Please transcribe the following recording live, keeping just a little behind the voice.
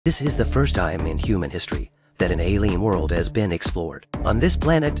This is the first time in human history that an alien world has been explored. On this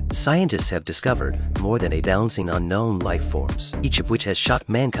planet, scientists have discovered more than a dozen unknown life forms, each of which has shocked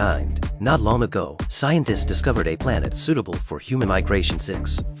mankind. Not long ago, scientists discovered a planet suitable for human migration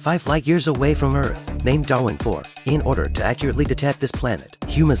 5 light years away from Earth, named Darwin IV. In order to accurately detect this planet,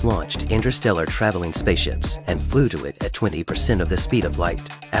 humans launched interstellar traveling spaceships and flew to it at 20% of the speed of light.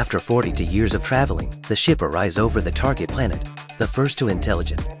 After 42 years of traveling, the ship arrives over the target planet. The first two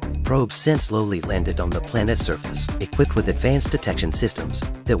intelligent probes since slowly landed on the planet's surface, equipped with advanced detection systems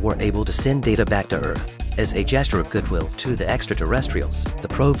that were able to send data back to Earth. As a gesture of goodwill to the extraterrestrials, the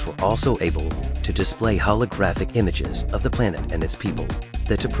probes were also able to display holographic images of the planet and its people.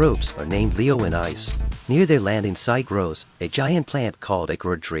 The two probes are named Leo and Ice. Near their landing site grows a giant plant called a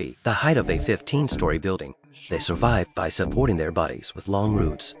gourd tree, the height of a 15-story building. They survive by supporting their bodies with long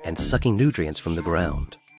roots and sucking nutrients from the ground.